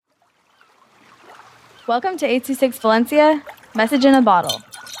Welcome to 826 Valencia, message in a bottle.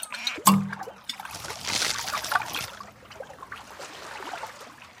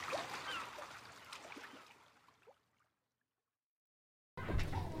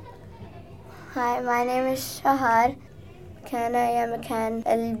 Hi, my name is Shahar. كان يا مكان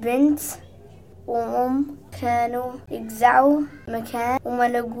البنت وأم كانوا يجزعوا مكان وما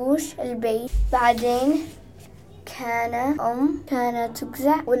لقوش البيت. بعدين كانت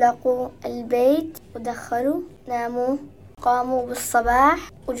تجزع ولقوا البيت ودخلوا ناموا. قاموا بالصباح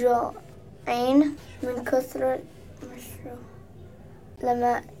وجوعين من كثر المشروب.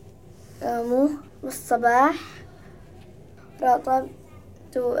 لما قاموا بالصباح رطبوا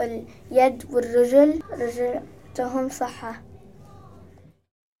اليد والرجل رجلتهم صحة.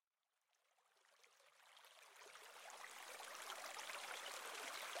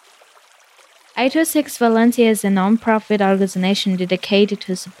 826 Valencia is a non-profit organization dedicated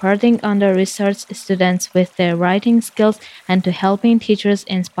to supporting under-researched students with their writing skills and to helping teachers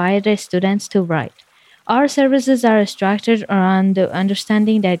inspire their students to write. Our services are structured around the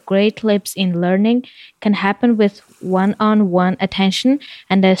understanding that great leaps in learning can happen with one-on-one attention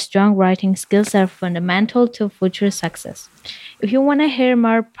and that strong writing skills are fundamental to future success. If you want to hear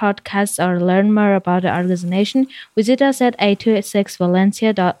more podcasts or learn more about the organization, visit us at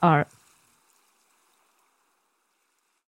 826valencia.org.